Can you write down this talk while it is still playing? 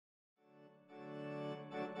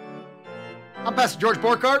I'm Pastor George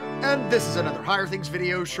Borghardt, and this is another Higher Things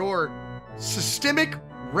video short. Systemic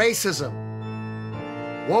racism.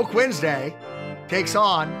 Woke Wednesday takes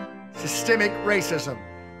on systemic racism.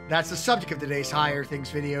 That's the subject of today's Higher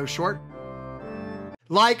Things video short.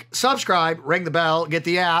 Like, subscribe, ring the bell, get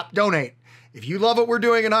the app, donate. If you love what we're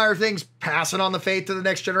doing in Higher Things, passing on the faith to the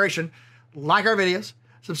next generation, like our videos,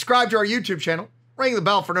 subscribe to our YouTube channel, ring the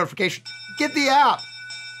bell for notifications, get the app.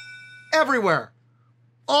 Everywhere.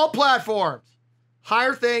 All platforms.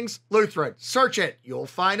 Higher Things Lutheran. Search it. You'll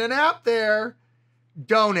find an app there.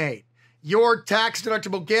 Donate. Your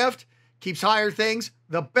tax-deductible gift keeps Higher Things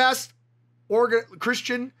the best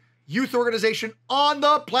Christian youth organization on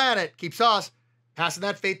the planet. Keeps us passing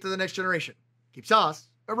that faith to the next generation. Keeps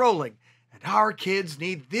us rolling. And our kids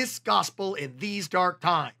need this gospel in these dark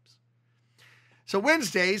times. So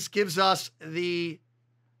Wednesdays gives us the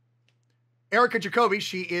Erica Jacoby.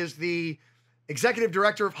 She is the executive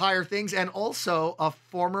director of Higher Things and also a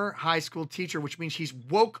former high school teacher, which means she's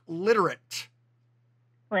woke literate.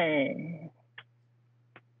 Thank you.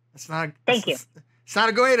 It's not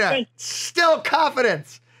a good way to still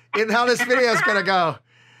confidence in how this video is going to go.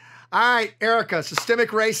 All right, Erica,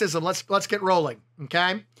 systemic racism. Let's get rolling,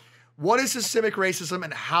 okay? What is systemic racism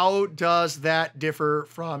and how does that differ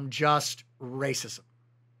from just racism?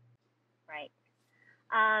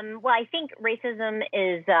 Well, I think racism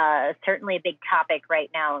is certainly a big topic right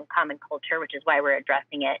now in common culture, which is why we're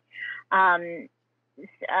addressing it.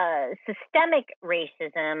 Systemic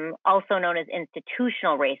racism, also known as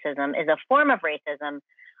institutional racism, is a form of racism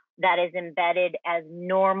that is embedded as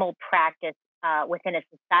normal practice within a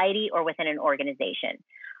society or within an organization.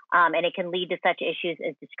 And it can lead to such issues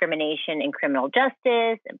as discrimination in criminal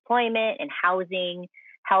justice, employment, and housing,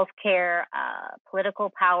 healthcare,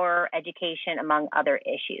 political power, education, among other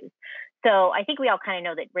issues. So I think we all kind of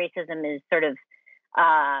know that racism is sort of,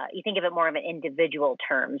 you think of it more of an individual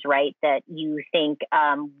terms, right? That you think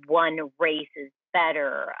one race is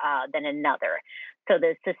better than another. So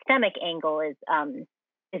the systemic angle is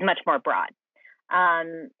much more broad.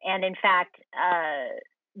 And in fact,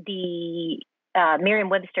 the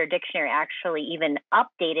Merriam-Webster dictionary actually even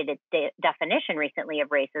updated its definition recently of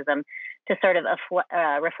racism to sort of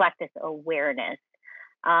reflect this awareness.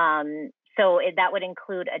 So that would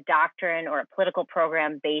include a doctrine or a political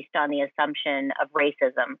program based on the assumption of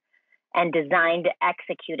racism and designed to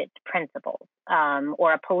execute its principles,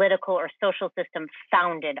 or a political or social system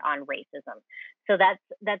founded on racism. So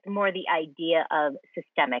that's more the idea of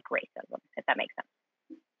systemic racism, if that makes sense.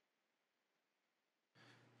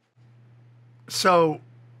 So,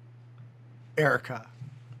 Erica,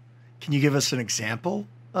 can you give us an example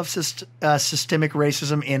of systemic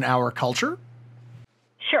racism in our culture?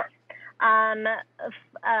 Sure.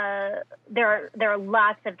 There are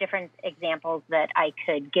lots of different examples that I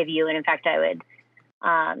could give you, and in fact, I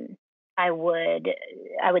would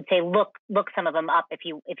say look some of them up if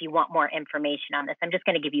you want more information on this. I'm just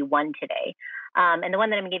going to give you one today, and the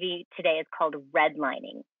one that I'm going to give you today is called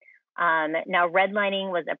redlining. Now,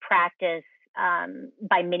 redlining was a practice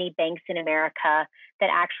by many banks in America that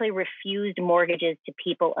actually refused mortgages to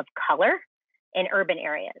people of color in urban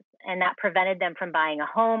areas. And that prevented them from buying a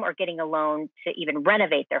home or getting a loan to even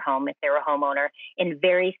renovate their home if they were a homeowner in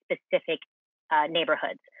very specific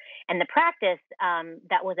neighborhoods. And the practice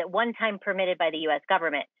that was at one time permitted by the U.S.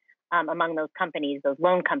 government among those companies, those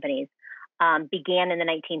loan companies, began in the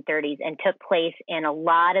 1930s and took place in a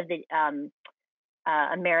lot of the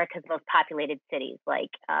America's most populated cities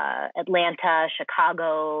like Atlanta,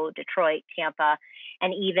 Chicago, Detroit, Tampa,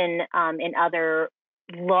 and even in other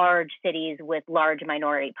large cities with large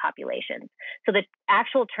minority populations. So the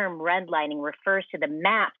actual term redlining refers to the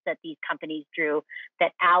maps that these companies drew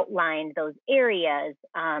that outlined those areas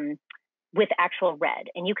with actual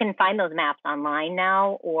red. And you can find those maps online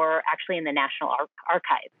now or actually in the National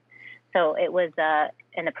Archives. So it was,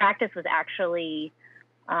 and the practice was actually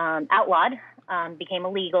outlawed, became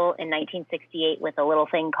illegal in 1968 with a little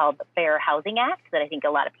thing called the Fair Housing Act that I think a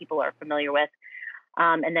lot of people are familiar with.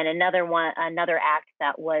 And then another act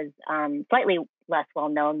that was slightly less well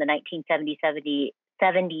known, the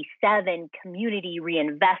 1977 Community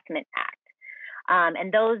Reinvestment Act.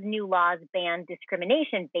 And those new laws banned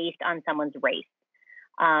discrimination based on someone's race.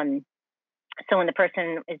 So when the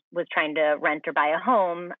person was trying to rent or buy a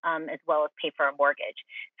home, as well as pay for a mortgage.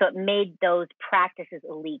 So it made those practices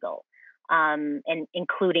illegal, and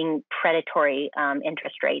including predatory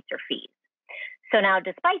interest rates or fees. So now,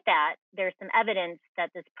 despite that, there's some evidence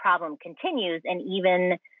that this problem continues, and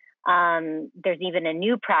even there's even a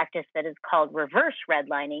new practice that is called reverse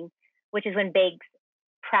redlining, which is when banks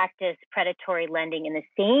practice predatory lending in the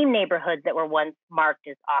same neighborhoods that were once marked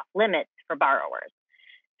as off limits for borrowers.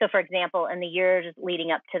 So, for example, in the years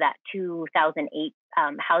leading up to that 2008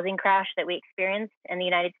 housing crash that we experienced in the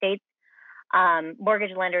United States,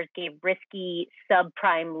 mortgage lenders gave risky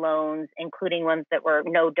subprime loans, including ones that were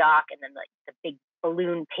no doc and then like the big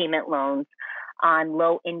balloon payment loans on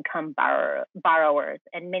low-income borrowers.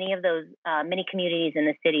 And many of those, many communities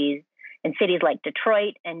in cities like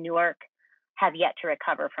Detroit and Newark have yet to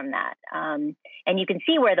recover from that. And you can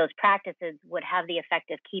see where those practices would have the effect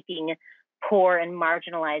of keeping poor and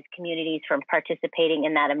marginalized communities from participating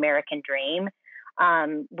in that American dream,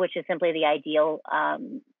 which is simply the ideal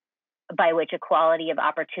by which equality of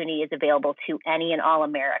opportunity is available to any and all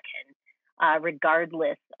Americans,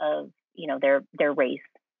 regardless of their race.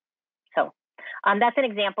 So that's an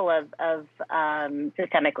example of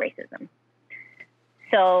systemic racism.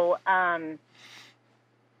 So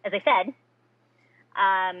as I said,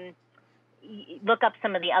 look up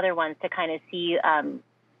some of the other ones to kind of see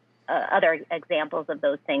other examples of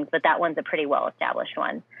those things, but that one's a pretty well-established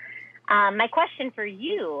one. My question for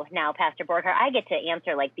you now, Pastor Borghardt, I get to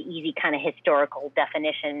answer like the easy kind of historical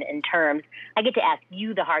definition in terms. I get to ask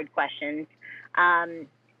you the hard questions.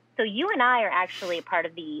 So you and I are actually part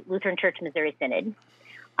of the Lutheran Church Missouri Synod.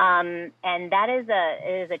 And that is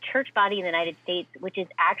a church body in the United States, which is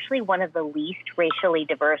actually one of the least racially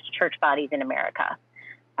diverse church bodies in America.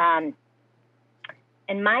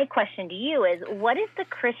 And my question to you is, what is the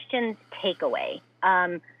Christian's takeaway?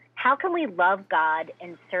 How can we love God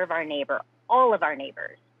and serve our neighbor, all of our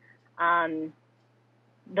neighbors?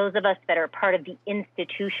 Those of us that are part of the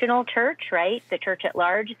institutional church, right? The church at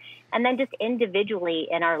large, and then just individually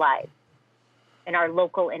in our lives, in our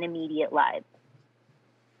local and immediate lives.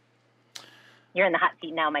 You're in the hot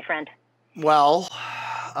seat now, my friend. Well,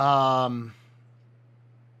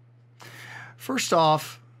 first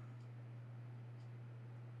off,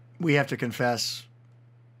 we have to confess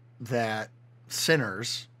that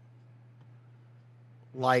sinners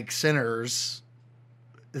like sinners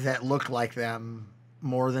that look like them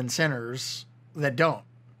more than sinners that don't.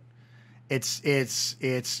 It's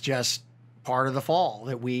just part of the fall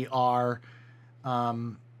that we are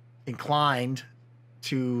inclined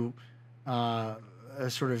to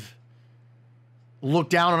sort of look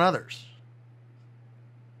down on others.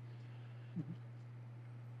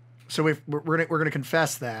 So we're going to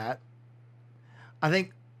confess that. I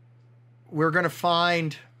think we're going to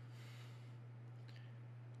find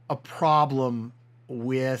a problem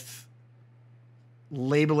with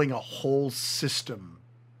labeling a whole system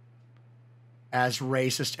as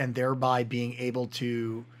racist and thereby being able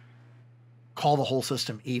to call the whole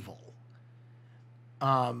system evil.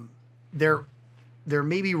 There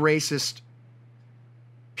may be racist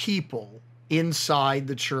people inside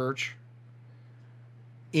the church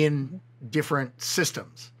in different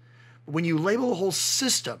systems. When you label the whole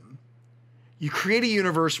system, you create a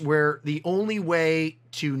universe where the only way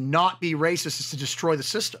to not be racist is to destroy the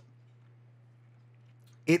system.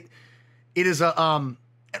 It is a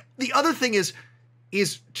the other thing is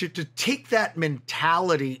to take that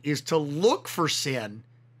mentality is to look for sin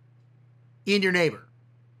in your neighbor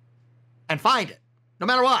and find it, no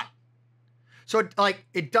matter what. So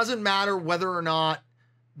it doesn't matter whether or not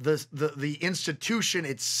the institution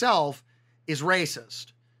itself is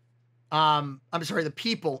racist. I'm sorry, the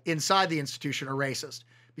people inside the institution are racist,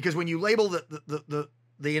 because when you label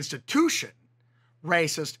the institution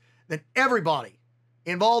racist, then everybody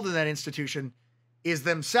involved in that institution is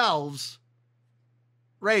themselves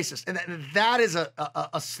racist. And that is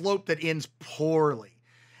a slope that ends poorly.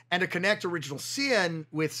 And to connect original sin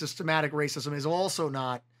with systematic racism is also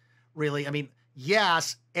not really, I mean,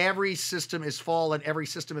 yes, every system is fallen, every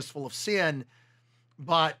system is full of sin,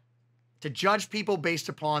 but to judge people based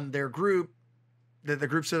upon their group, the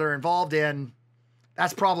groups that they're involved in,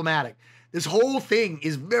 that's problematic. This whole thing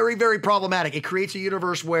is very, very problematic. It creates a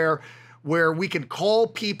universe where we can call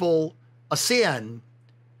people a sin,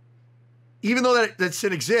 even though that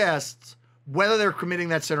sin exists, whether they're committing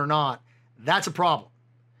that sin or not. That's a problem.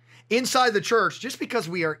 Inside the church, just because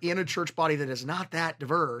we are in a church body that is not that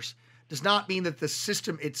diverse, does not mean that the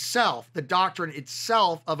system itself, the doctrine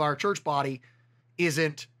itself of our church body is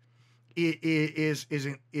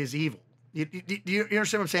evil. Do you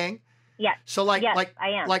understand what I'm saying? Yeah. So I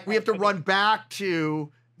am. We have to run back to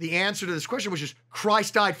the answer to this question, which is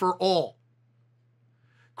Christ died for all.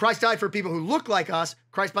 Christ died for people who look like us.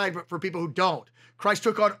 Christ died for people who don't. Christ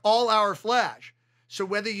took on all our flesh. So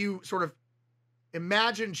whether you sort of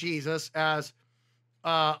imagine Jesus as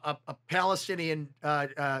a Palestinian,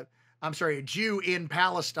 a Jew in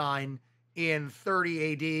Palestine in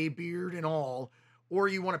 30 AD, beard and all, or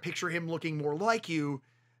you want to picture him looking more like you.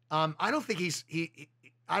 I don't think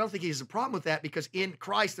I don't think he has a problem with that, because in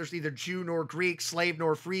Christ, there's neither Jew nor Greek, slave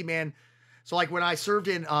nor free man. So like when I served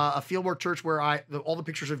in a fieldwork church where all the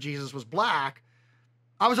pictures of Jesus was black,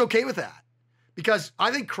 I was okay with that, because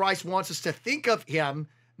I think Christ wants us to think of him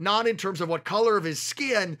not in terms of what color of his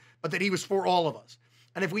skin, but that he was for all of us.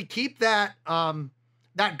 And if we keep that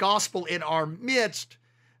that gospel in our midst,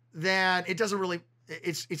 then it doesn't really,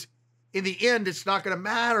 it's in the end, it's not going to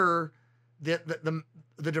matter the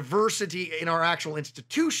diversity in our actual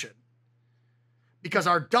institution, because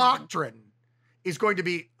our doctrine is going to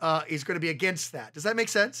be against that. Does that make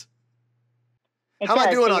sense? How am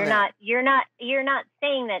I doing on that? You're not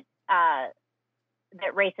saying that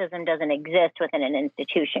that racism doesn't exist within an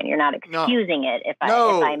institution. You're not excusing it, if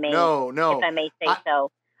I may say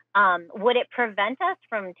so. Would it prevent us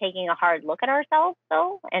from taking a hard look at ourselves,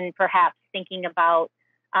 though, and perhaps thinking about?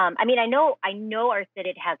 I mean, I know our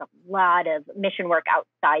synod has a lot of mission work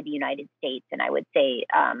outside the United States, and I would say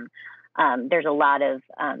there's a lot of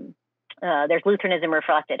there's Lutheranism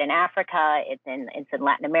reflected in Africa. It's in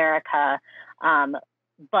Latin America.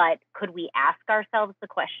 But could we ask ourselves the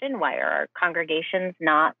question, why are our congregations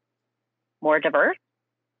not more diverse?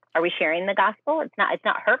 Are we sharing the gospel? It's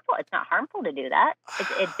not hurtful. It's not harmful to do that.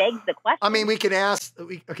 It begs the question. I mean, we can ask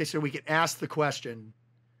the question,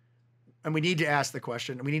 and we need to ask the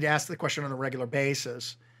question, and we need to ask the question on a regular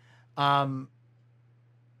basis. And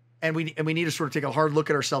we need to sort of take a hard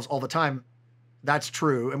look at ourselves all the time. That's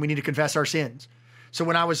true. And we need to confess our sins. So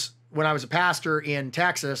when I was a pastor in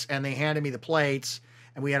Texas, and they handed me the plates,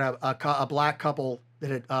 and we had a black couple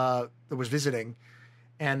that was visiting,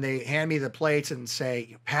 and they hand me the plates and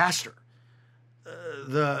say, "Pastor,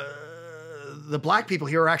 the black people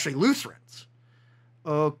here are actually Lutherans."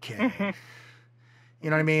 Okay. Mm-hmm. You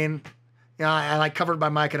know what I mean? You know, I like covered my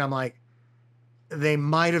mic, and I'm like, they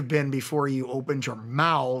might have been before you opened your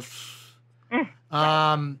mouth. Right.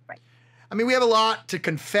 I mean, we have a lot to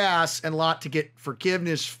confess and a lot to get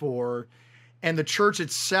forgiveness for, and the church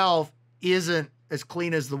itself isn't as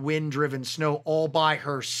clean as the wind-driven snow all by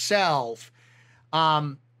herself.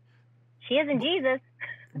 She is in Jesus.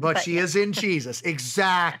 But she is in Jesus.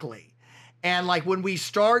 Exactly. And like when we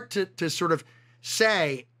start to sort of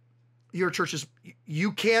say, your church is,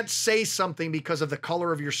 you can't say something because of the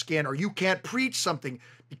color of your skin, or you can't preach something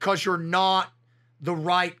because you're not the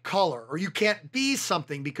right color, or you can't be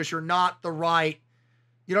something because you're not the right,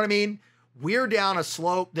 you know what I mean? We're down a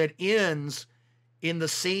slope that ends in the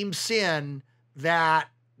same sin that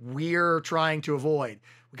we're trying to avoid.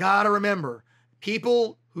 We got to remember,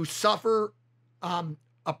 people who suffer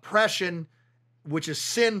oppression, which is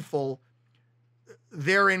sinful,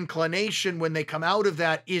 their inclination when they come out of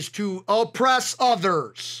that is to oppress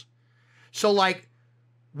others. So like,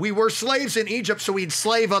 we were slaves in Egypt, so we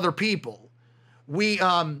enslave other people. We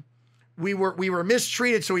were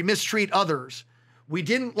mistreated, so we mistreat others. We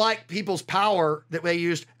didn't like people's power that they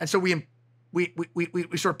used, and so we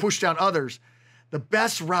sort of pushed down others. The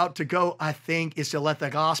best route to go, I think, is to let the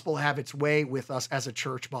gospel have its way with us as a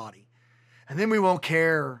church body. And then we won't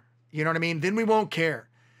care. You know what I mean? Then we won't care.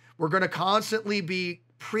 We're going to constantly be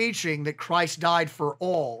preaching that Christ died for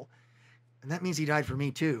all. And that means he died for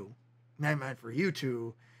me too. And that meant for you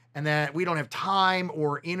too. And that we don't have time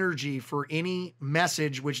or energy for any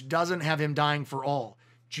message which doesn't have him dying for all.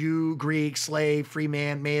 Jew, Greek, slave, free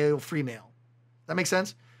man, male, female. That makes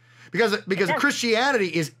sense? Because Christianity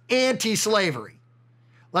is anti-slavery.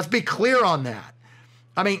 Let's be clear on that.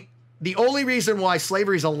 I mean, the only reason why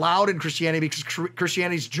slavery is allowed in Christianity is because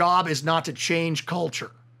Christianity's job is not to change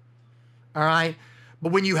culture. All right?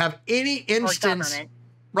 But when you have any instance,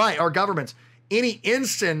 or governments, any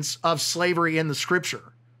instance of slavery in the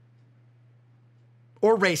scripture,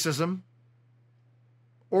 or racism,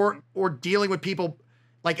 or dealing with people,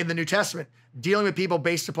 like in the New Testament, dealing with people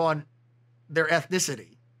based upon their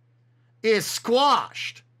ethnicity, is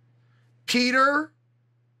squashed. Peter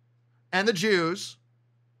and the Jews,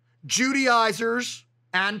 Judaizers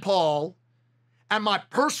and Paul, and my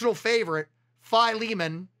personal favorite,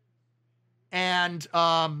 Philemon and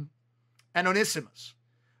Onesimus.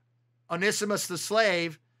 Onesimus, the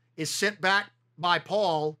slave, is sent back by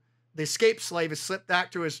Paul. The escaped slave is sent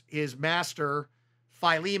back to his master,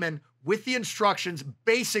 Philemon, with the instructions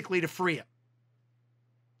basically to free him.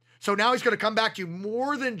 So now he's going to come back to you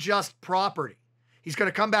more than just property. He's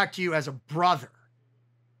going to come back to you as a brother.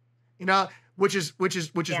 You know, which is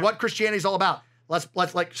what Christianity is all about. Let's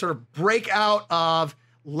like sort of break out of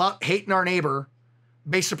hating our neighbor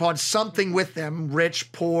based upon something with them,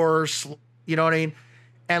 rich, poor, you know what I mean?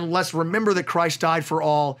 And let's remember that Christ died for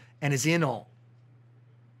all and is in all.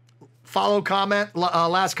 follow, comment,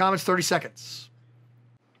 last comments, 30 seconds.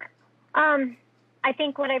 I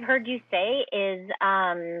think what I've heard you say is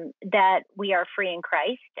that we are free in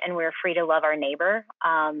Christ and we're free to love our neighbor.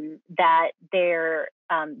 That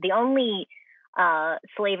the only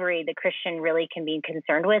slavery the Christian really can be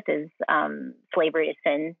concerned with is slavery to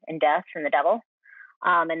sin and death from the devil,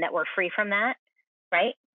 and that we're free from that,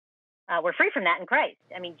 right? We're free from that in Christ.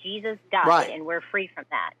 I mean, Jesus died, right, and we're free from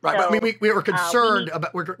that. Right. So, but I mean, we were concerned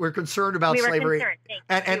about we're concerned about slavery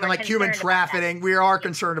and like human trafficking. We are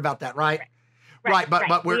concerned about that, right? Right.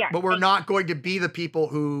 But we're not going to be the people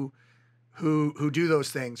who do those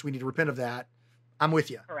things. We need to repent of that. I'm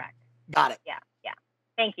with you. Correct. Got it. Yeah.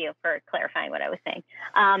 Thank you for clarifying what I was saying.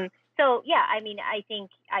 So yeah, I mean, I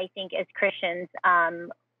think as Christians,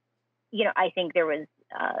 I think there was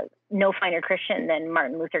no finer Christian than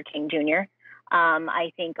Martin Luther King Jr.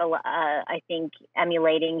 I think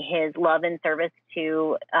emulating his love and service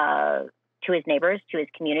to his neighbors, to his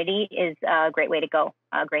community, is a great way to go.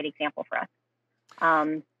 A great example for us.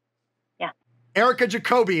 Yeah. Erica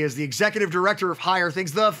Jacoby is the executive director of Higher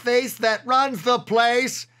Things, the face that runs the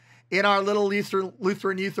place in our little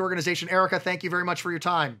Lutheran youth organization. Erica, thank you very much for your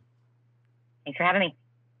time. Thanks for having me.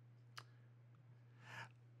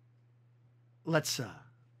 Let's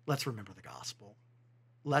remember the gospel.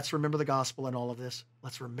 Let's remember the gospel in all of this.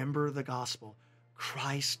 Let's remember the gospel.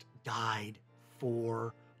 Christ died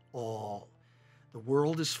for all. The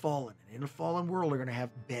world is fallen, and in a fallen world, we're going to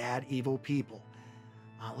have bad, evil people.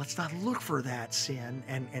 Let's not look for that sin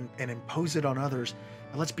and impose it on others.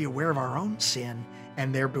 But let's be aware of our own sin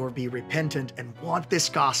and therefore be repentant and want this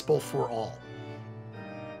gospel for all.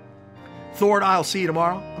 Thor and I'll see you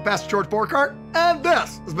tomorrow. I'm Pastor George Borghardt, and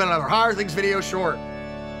this has been another Higher Things video short.